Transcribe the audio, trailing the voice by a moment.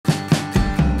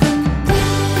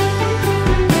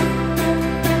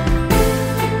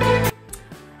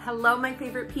Hello, my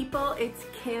favorite people. It's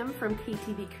Kim from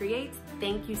KTV Creates.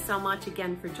 Thank you so much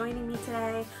again for joining me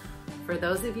today. For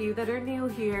those of you that are new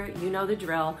here, you know the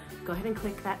drill. Go ahead and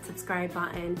click that subscribe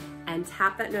button and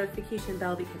tap that notification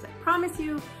bell because I promise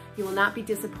you, you will not be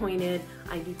disappointed.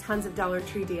 I do tons of Dollar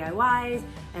Tree DIYs,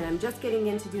 and I'm just getting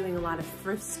into doing a lot of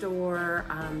thrift store,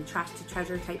 trash to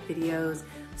treasure type videos.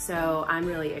 So I'm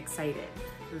really excited.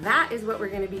 That is what we're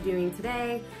gonna be doing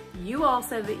today. You all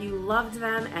said that you loved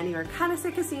them and you're kind of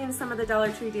sick of seeing some of the Dollar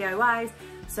Tree DIYs.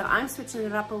 So I'm switching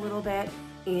it up a little bit,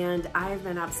 and I've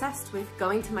been obsessed with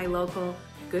going to my local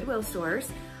Goodwill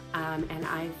stores. And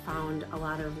I've found a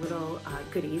lot of little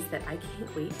goodies that I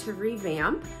can't wait to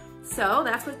revamp. So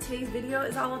that's what today's video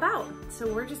is all about.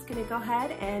 So we're just gonna go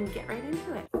ahead and get right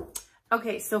into it.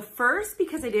 Okay, so first,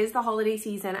 because it is the holiday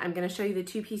season, I'm gonna show you the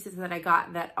two pieces that I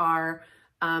got that are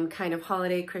kind of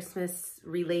holiday, Christmas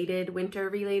related, winter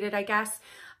related, I guess.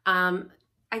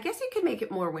 I guess you could make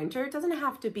it more winter. It doesn't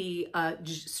have to be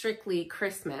strictly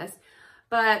Christmas,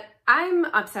 but I'm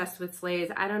obsessed with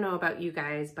sleighs. I don't know about you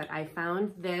guys, but I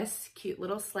found this cute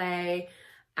little sleigh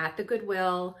at the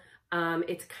Goodwill.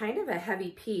 It's kind of a heavy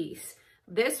piece.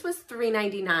 This was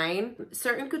 $3.99.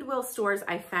 Certain Goodwill stores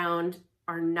I found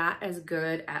are not as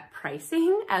good at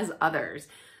pricing as others.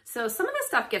 So some of this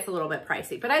stuff gets a little bit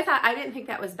pricey, but I didn't think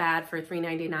that was bad for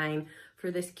 $3.99 for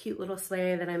this cute little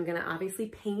sleigh that I'm gonna obviously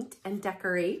paint and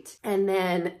decorate. And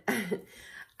then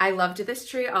I loved this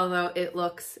tree, although it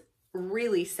looks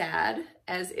really sad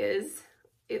as is.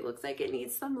 It looks like it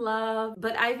needs some love,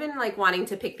 but I've been like wanting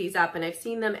to pick these up, and I've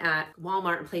seen them at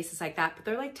Walmart and places like that, but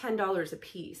they're like $10 a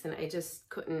piece, and I just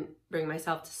couldn't bring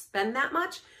myself to spend that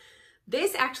much.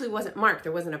 This actually wasn't marked.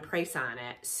 There wasn't a price on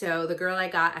it. So the girl I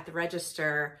got at the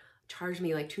register charged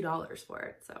me like $2 for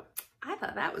it. So I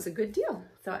thought that was a good deal.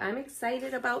 So I'm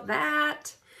excited about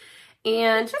that.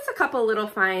 And just a couple little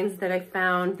finds that I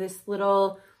found. This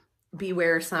little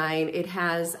beware sign. It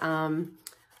has the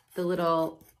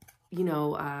little, you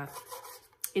know,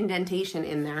 indentation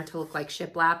in there to look like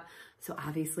shiplap. So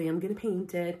obviously I'm going to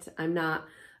paint it. I'm not,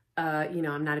 you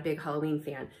know, I'm not a big Halloween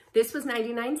fan. This was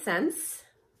 99 cents.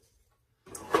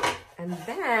 And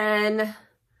then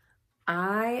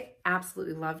I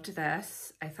absolutely loved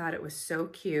this. I thought it was so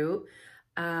cute.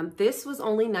 This was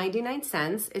only 99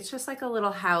 cents. It's just like a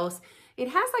little house. It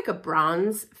has like a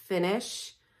bronze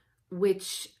finish,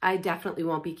 which I definitely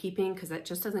won't be keeping because that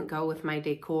just doesn't go with my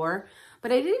decor.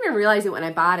 But I didn't even realize it when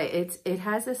I bought it. It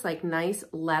has this like nice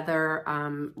leather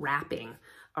wrapping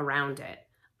around it.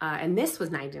 And this was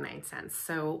 99 cents.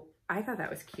 So I thought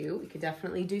that was cute. We could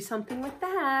definitely do something with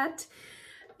that.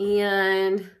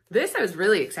 And this I was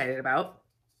really excited about.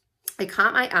 It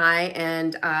caught my eye,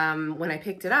 and when I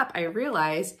picked it up, I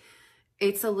realized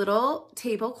it's a little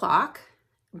table clock,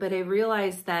 but I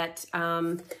realized that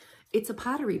it's a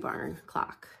Pottery Barn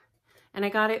clock, and I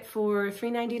got it for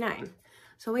 $3.99.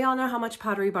 So we all know how much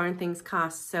Pottery Barn things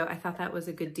cost, so I thought that was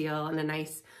a good deal and a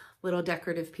nice little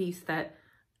decorative piece that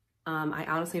I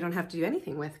honestly don't have to do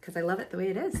anything with because I love it the way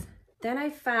it is. Then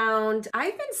I found,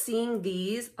 I've been seeing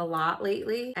these a lot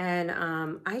lately, and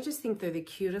I just think they're the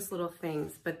cutest little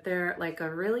things, but they're like a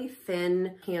really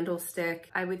thin candlestick.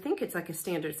 I would think it's like a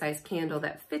standard size candle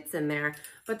that fits in there,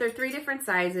 but they're 3 different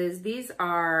sizes. These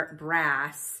are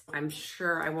brass. I'm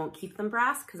sure I won't keep them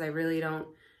brass because I really don't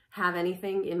have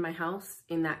anything in my house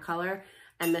in that color,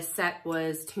 and the set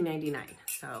was $2.99,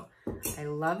 so I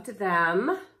loved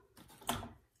them.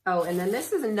 Oh, and then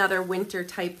this is another winter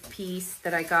type piece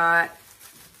that I got.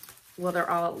 Well,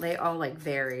 they all like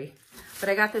vary, but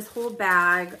I got this whole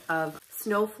bag of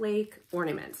snowflake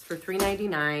ornaments for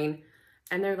 $3.99,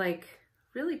 and they're like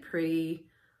really pretty,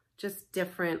 just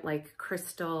different like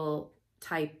crystal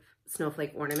type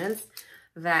snowflake ornaments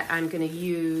that I'm gonna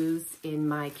use in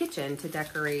my kitchen to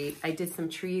decorate. I did some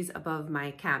trees above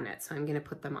my cabinet, so I'm gonna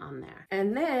put them on there.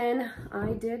 And then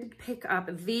I did pick up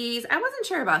these. I wasn't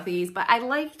sure about these, but I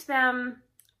liked them.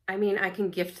 I mean, I can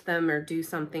gift them or do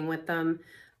something with them.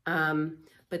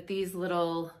 But these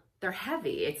little, they're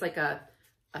heavy. It's like a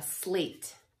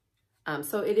slate.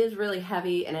 So it is really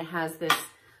heavy, and it has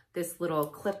this little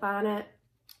clip on it,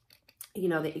 you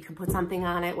know, that you can put something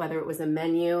on it, whether it was a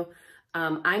menu.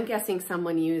 I'm guessing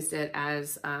someone used it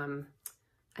as, I'm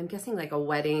guessing like a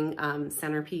wedding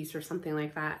centerpiece or something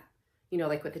like that, you know,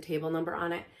 like with the table number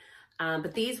on it.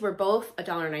 But these were both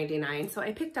 $1.99, so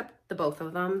I picked up the both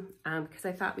of them because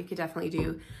I thought we could definitely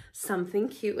do something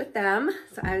cute with them.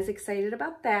 So I was excited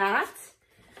about that.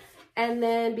 And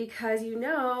then because you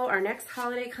know our next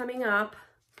holiday coming up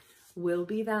will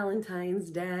be Valentine's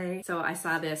Day. So I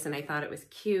saw this and I thought it was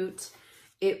cute.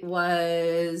 It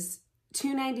was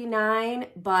 $2.99,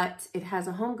 but it has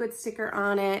a home goods sticker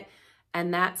on it,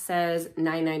 and that says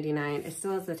 $9.99. It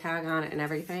still has the tag on it and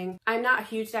everything. I'm not a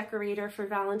huge decorator for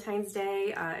Valentine's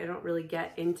Day. I don't really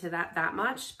get into that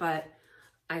much, but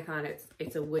I thought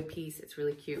it's a wood piece. It's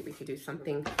really cute. We could do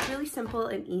something really simple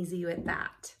and easy with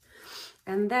that.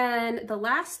 And then the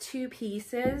last two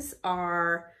pieces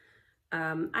are,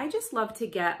 I just love to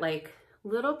get like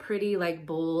little pretty like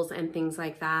bowls and things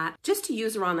like that, just to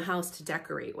use around the house to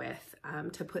decorate with,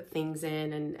 to put things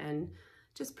in and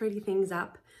just pretty things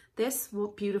up. This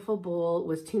beautiful bowl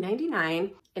was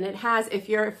 $2.99, and it has, if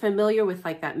you're familiar with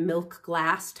like that milk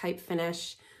glass type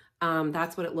finish,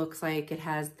 that's what it looks like. It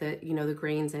has the, you know, the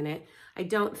grains in it. I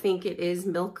don't think it is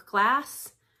milk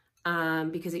glass,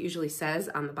 because it usually says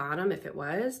on the bottom if it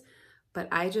was, but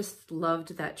I just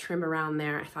loved that trim around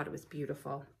there. I thought it was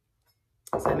beautiful.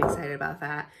 So I'm excited about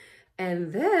that.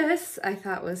 And this I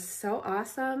thought was so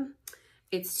awesome.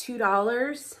 It's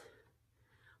 $2,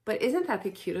 but isn't that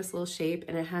the cutest little shape?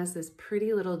 And it has this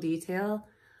pretty little detail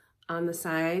on the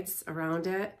sides around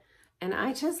it. And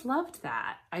I just loved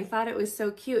that. I thought it was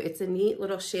so cute. It's a neat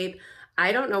little shape.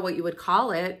 I don't know what you would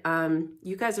call it.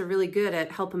 You guys are really good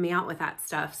at helping me out with that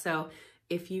stuff. So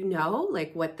if you know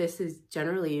like what this is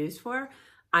generally used for,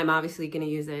 I'm obviously going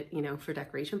to use it, you know, for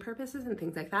decoration purposes and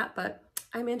things like that, but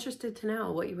I'm interested to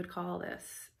know what you would call this,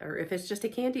 or if it's just a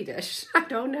candy dish. I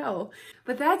don't know.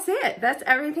 But that's it. That's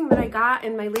everything that I got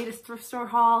in my latest thrift store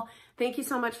haul. Thank you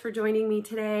so much for joining me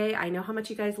today. I know how much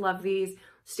you guys love these.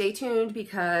 Stay tuned,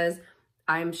 because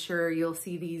I'm sure you'll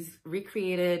see these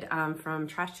recreated from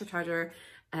trash to treasure,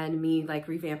 and me like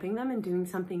revamping them and doing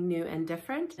something new and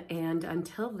different. And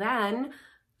until then,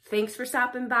 thanks for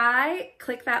stopping by.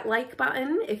 Click that like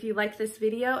button if you liked this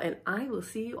video, and I will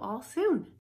see you all soon.